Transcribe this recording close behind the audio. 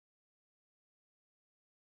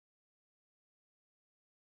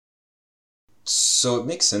So it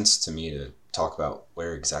makes sense to me to talk about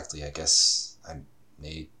where exactly I guess I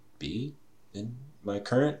may be in my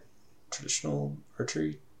current traditional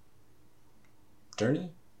archery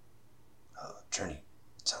journey. Journey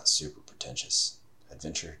sounds super pretentious.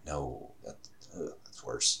 Adventure? No, that's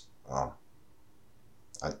worse. I,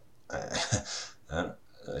 I, I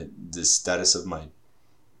the status of my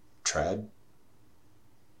trad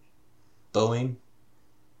bowing,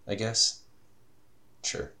 I guess.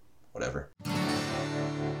 Sure, whatever.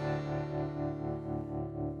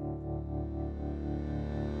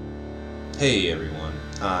 Hey everyone,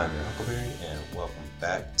 I'm your Huckleberry, and welcome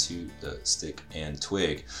back to the Stick and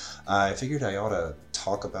Twig. I figured I ought to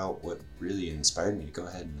talk about what really inspired me to go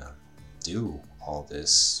ahead and do all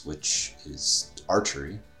this, which is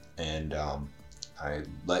archery, and I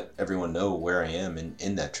let everyone know where I am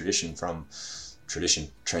in that transition from traditional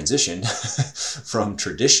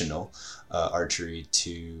archery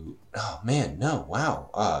to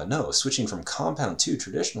switching from compound to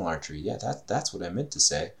traditional archery. Yeah, that's what I meant to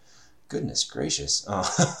say. Goodness gracious.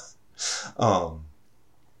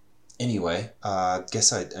 Anyway,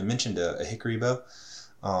 guess I mentioned a hickory bow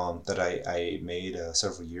that I made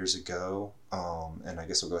several years ago, and I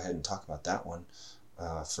guess we'll go ahead and talk about that one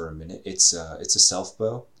for a minute. It's a self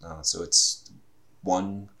bow, so it's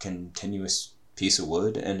one continuous piece of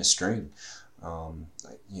wood and a string.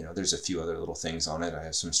 There's a few other little things on it. I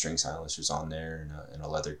have some string silencers on there and a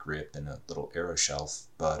leather grip and a little arrow shelf,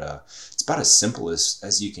 but it's about as simple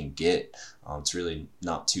as you can get. It's really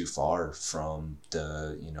not too far from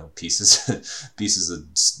the pieces of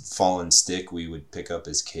fallen stick we would pick up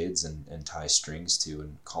as kids and tie strings to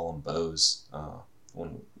and call them bows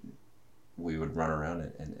when we would run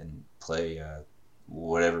around and play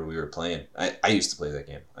whatever we were playing. I used to play that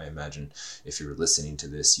game. I imagine if you were listening to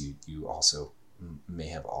this, you also may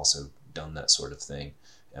have also done that sort of thing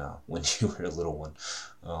when you were a little one.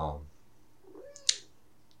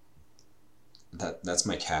 That's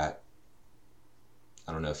my cat.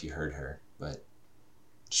 I don't know if you heard her, but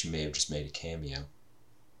she may have just made a cameo.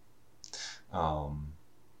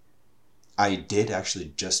 I did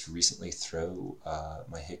actually just recently throw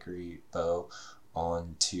my hickory bow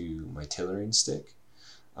onto my tailoring stick.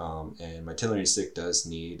 And my tailoring stick does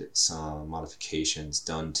need some modifications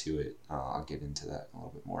done to it. I'll get into that a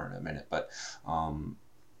little bit more in a minute. But I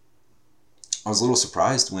was a little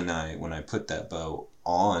surprised when I put that bow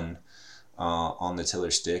on the tiller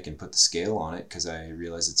stick and put the scale on it, because I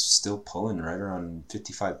realized it's still pulling right around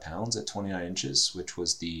 55 pounds at 29 inches, which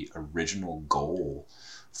was the original goal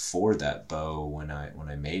for that bow when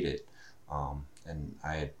I made it. And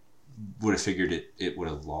I would have figured it would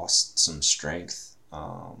have lost some strength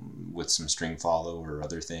with some string follow or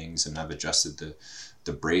other things, and I've adjusted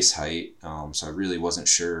the brace height, so I really wasn't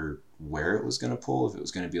sure where it was going to pull, if it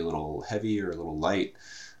was going to be a little heavy or a little light,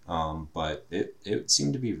 but it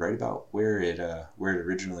seemed to be right about where it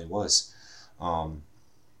originally was.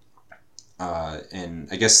 And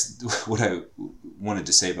I guess what I wanted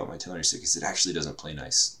to say about my tailoring stick is it actually doesn't play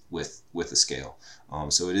nice with a scale,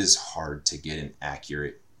 so it is hard to get an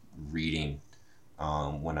accurate reading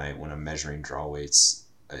when I'm measuring draw weights.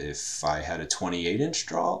 If I had a 28-inch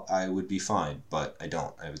draw, I would be fine, but I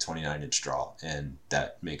don't. I have a 29-inch draw, and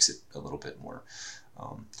that makes it a little bit more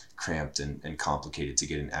cramped and complicated to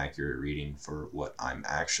get an accurate reading for what I'm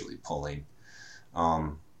actually pulling.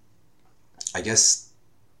 I guess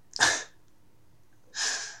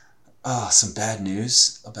some bad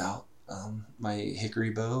news about my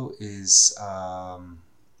hickory bow is I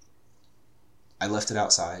left it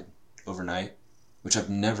outside overnight, which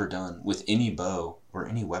I've never done with any bow or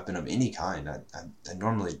any weapon of any kind. I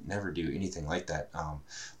normally never do anything like that,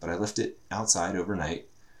 but I left it outside overnight,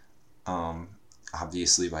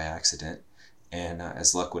 obviously by accident, and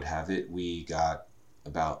as luck would have it, we got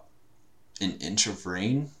about an inch of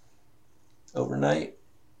rain overnight,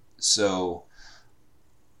 so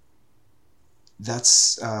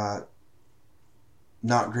that's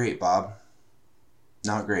not great, Bob.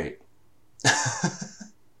 Not great.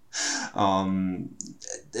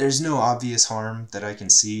 There's no obvious harm that I can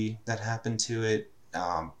see that happened to it.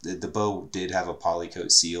 The bow did have a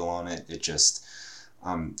polycoat seal on it. It just,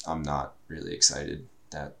 I'm not really excited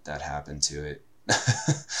that happened to it.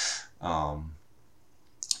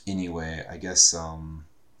 Anyway, I guess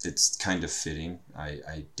it's kind of fitting.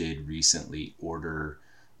 I did recently order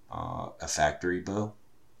a factory bow.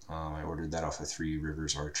 I ordered that off of Three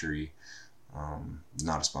Rivers Archery.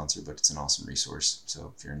 Not a sponsor, but it's an awesome resource.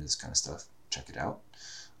 So if you're into this kind of stuff, check it out.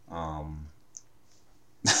 I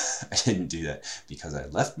didn't do that because I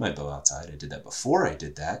left my bow outside. I did that before I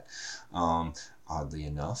did that. Oddly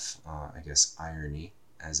enough, I guess irony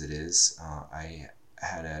as it is, I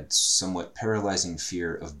had a somewhat paralyzing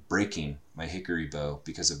fear of breaking my hickory bow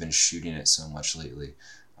because I've been shooting it so much lately.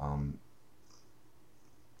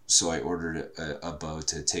 So I ordered a bow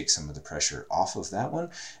to take some of the pressure off of that one,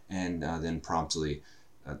 and then promptly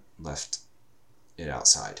left it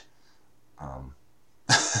outside.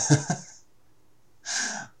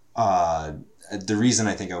 The reason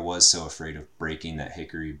I think I was so afraid of breaking that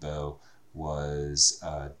hickory bow was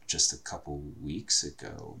just a couple weeks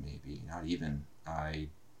ago, maybe, not even, I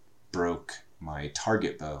broke my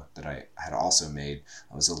target bow that I had also made.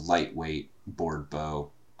 It was a lightweight board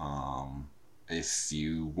bow. If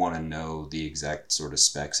you want to know the exact sort of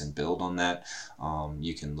specs and build on that,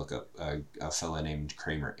 you can look up a fella named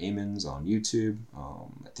Kramer Amons on YouTube.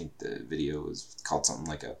 I think the video is called something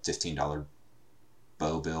like a $15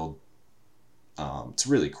 bow build. It's a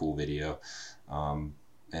really cool video,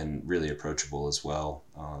 and really approachable as well.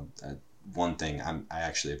 One thing, I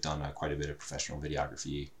actually have done quite a bit of professional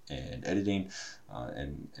videography and editing,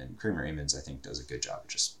 and Kramer Amons, I think, does a good job of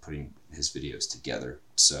just putting his videos together.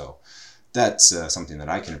 So that's something that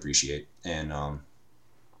I can appreciate. And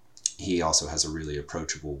he also has a really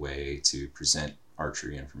approachable way to present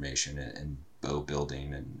archery information and bow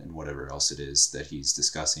building and whatever else it is that he's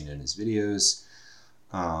discussing in his videos.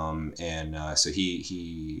 So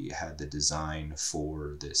he had the design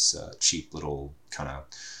for this cheap little kind of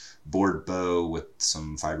board bow with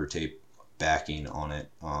some fiber tape backing on it,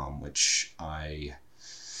 which I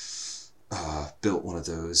built one of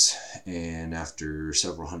those, and after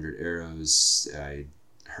several hundred arrows I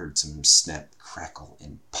heard some snap, crackle,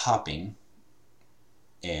 and popping,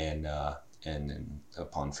 and then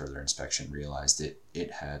upon further inspection realized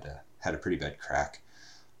it had a pretty bad crack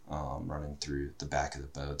running through the back of the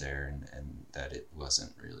bow there, and that it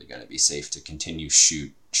wasn't really going to be safe to continue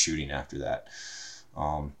shooting after that.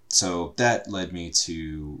 So that led me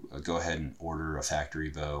to go ahead and order a factory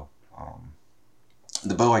bow.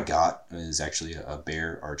 The bow I got is actually a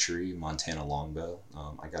Bear Archery Montana longbow.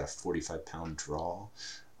 I got a 45-pound draw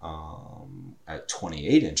at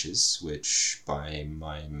 28 inches, which by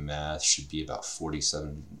my math should be about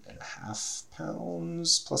 47.5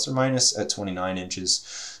 pounds, plus or minus, at 29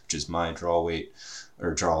 inches, which is my draw weight,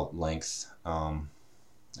 or draw length. I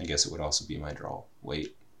guess it would also be my draw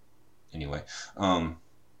weight. Anyway,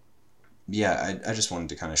 yeah, I just wanted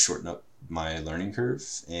to kind of shorten up my learning curve,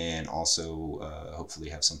 and also hopefully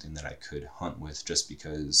have something that I could hunt with, just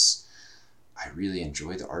because I really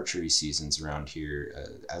enjoy the archery seasons around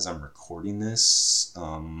here. As I'm recording this,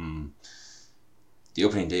 the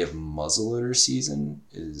opening day of muzzleloader season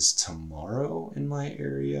is tomorrow in my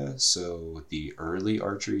area, so the early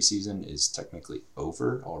archery season is technically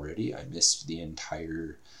over already. I missed the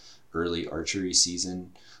entire early archery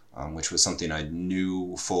season, which was something I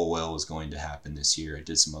knew full well was going to happen this year. I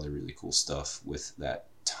did some other really cool stuff with that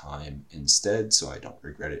time instead, so I don't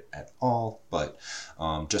regret it at all. But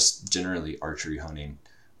just generally, archery hunting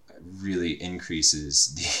really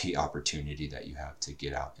increases the opportunity that you have to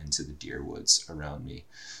get out into the deer woods around me.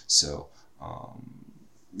 So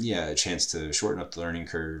yeah, a chance to shorten up the learning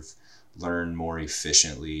curve, learn more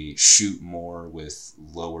efficiently, shoot more with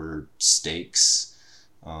lower stakes.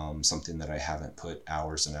 Something that I haven't put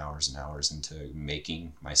hours and hours and hours into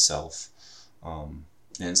making myself,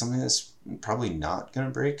 and something that's probably not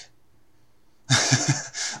gonna break,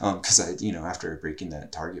 because after breaking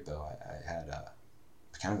that target bow, I had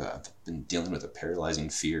I've been dealing with a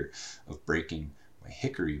paralyzing fear of breaking my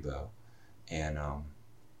hickory bow, and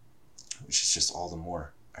which is just all the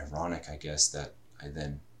more ironic, I guess, that I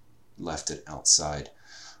then left it outside.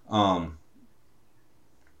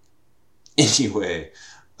 Anyway,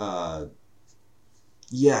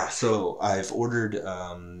 yeah, so I've ordered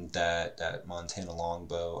that Montana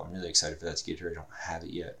longbow. I'm really excited for that to get here. I don't have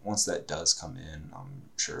it yet. Once that does come in, I'm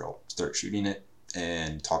sure I'll start shooting it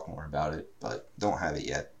and talk more about it, but don't have it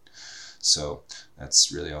yet. So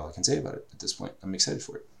that's really all I can say about it at this point. I'm excited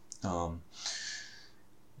for it.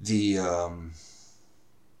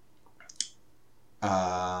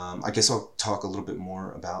 I guess I'll talk a little bit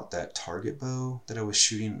more about that target bow that I was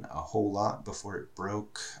shooting a whole lot before it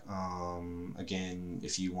broke. Again,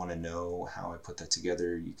 if you want to know how I put that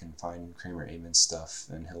together, you can find Kramer Amons stuff,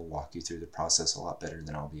 and he'll walk you through the process a lot better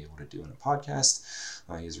than I'll be able to do in a podcast.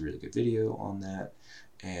 He has a really good video on that.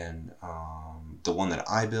 And the one that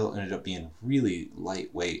I built ended up being really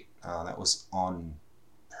lightweight. That was on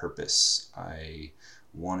purpose. I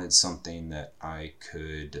wanted something that I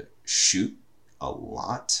could shoot a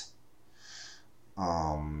lot.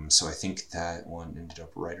 So I think that one ended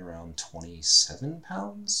up right around 27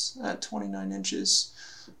 pounds at 29 inches.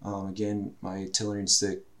 Again, my tillering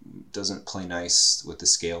stick doesn't play nice with the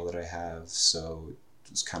scale that I have, so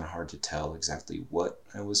it was kind of hard to tell exactly what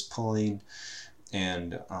I was pulling.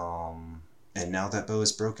 And now that bow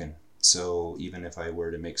is broken. So even if I were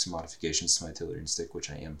to make some modifications to my tiller stick, which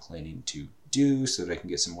I am planning to do so that I can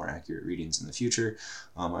get some more accurate readings in the future,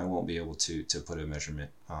 I won't be able to put a measurement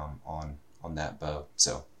on that bow.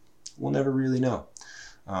 So we'll never really know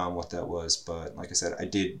what that was. But like I said,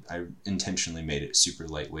 I intentionally made it super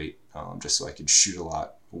lightweight, just so I could shoot a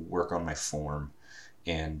lot, work on my form,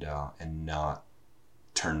 and not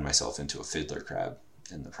turn myself into a fiddler crab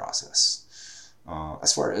in the process.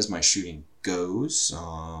 As far as my shooting goes,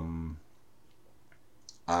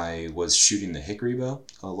 I was shooting the hickory bow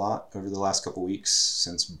a lot over the last couple weeks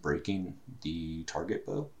since breaking the target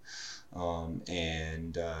bow.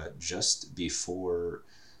 And just before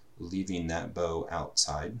leaving that bow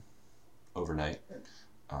outside overnight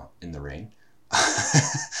in the rain,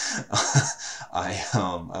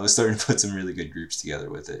 I was starting to put some really good groups together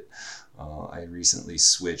with it. I recently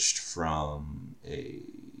switched from a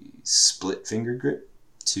split finger grip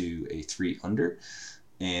to a 3-under,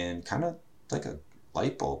 and kind of like a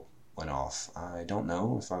light bulb went off. I don't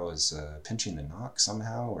know if I was pinching the nock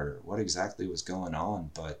somehow or what exactly was going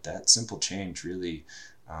on, but that simple change really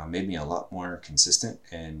made me a lot more consistent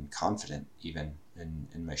and confident even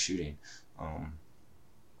in my shooting.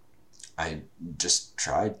 I just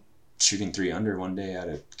tried shooting 3-under one day out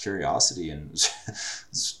of curiosity and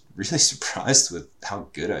was really surprised with how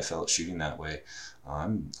good I felt shooting that way.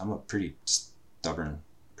 I'm a pretty stubborn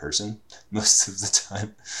person most of the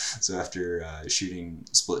time, so after shooting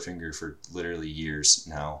split finger for literally years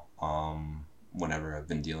now, whenever I've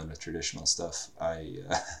been dealing with traditional stuff, I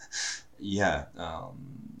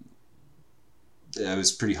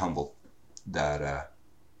was pretty humbled that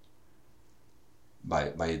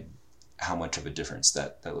by how much of a difference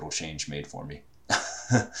that little change made for me.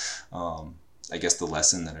 I guess the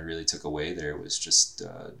lesson that I really took away there was just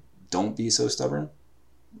don't be so stubborn.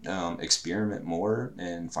 Experiment more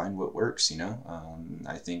and find what works.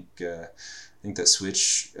 I think that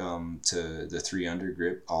switch to the 3-under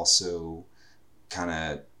grip also kind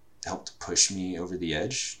of helped push me over the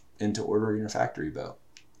edge into ordering a factory bow.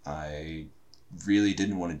 I really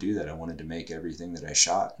didn't want to do that. I wanted to make everything that I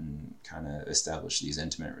shot and kind of establish these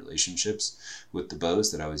intimate relationships with the bows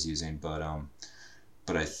that I was using. But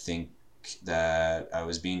I think that I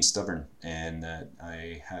was being stubborn, and that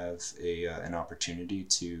I have an opportunity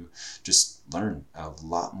to just learn a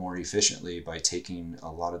lot more efficiently by taking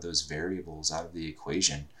a lot of those variables out of the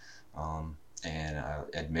equation. And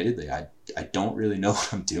admittedly, I don't really know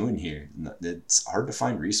what I'm doing here. It's hard to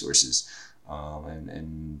find resources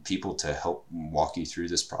and people to help walk you through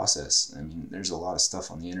this process. I mean, there's a lot of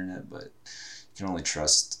stuff on the internet, but you can only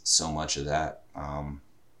trust so much of that.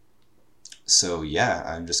 So yeah,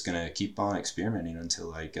 I'm just going to keep on experimenting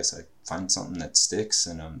until I guess I find something that sticks,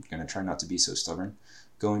 and I'm going to try not to be so stubborn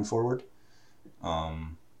going forward.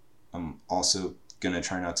 I'm also going to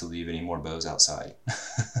try not to leave any more bows outside.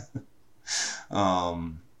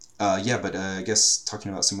 But I guess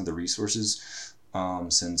talking about some of the resources,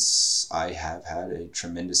 since I have had a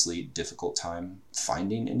tremendously difficult time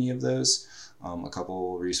finding any of those, a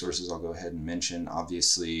couple resources I'll go ahead and mention.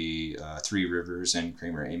 Obviously, Three Rivers and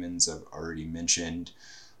Kramer Amons I've already mentioned.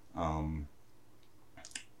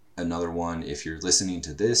 Another one, if you're listening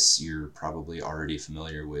to this, you're probably already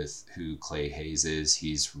familiar with who Clay Hayes is.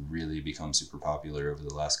 He's really become super popular over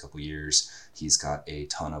the last couple years. He's got a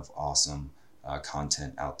ton of awesome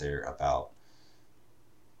content out there about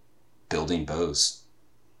building bows.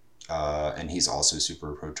 And he's also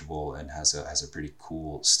super approachable and has a pretty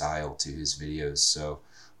cool style to his videos. So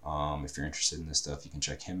if you're interested in this stuff, you can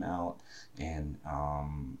check him out. And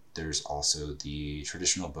there's also the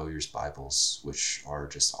Traditional Bowyer's Bibles, which are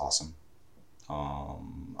just awesome.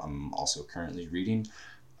 I'm also currently rereading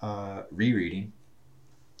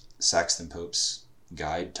Saxton Pope's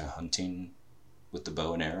Guide to Hunting with the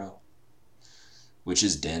Bow and Arrow, which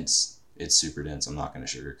is dense. It's super dense. I'm not going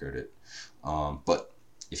to sugarcoat it. But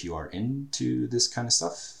if you are into this kind of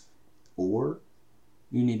stuff, or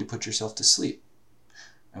you need to put yourself to sleep,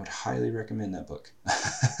 I would highly recommend that book.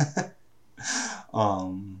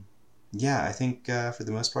 I think for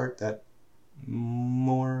the most part, that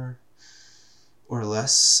more or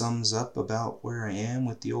less sums up about where I am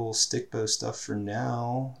with the old stick bow stuff for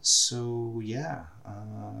now. So yeah,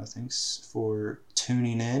 thanks for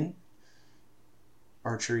tuning in.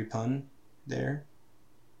 Archery pun there,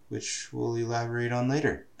 which we'll elaborate on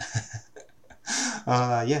later.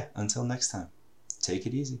 Until next time, take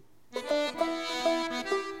it easy.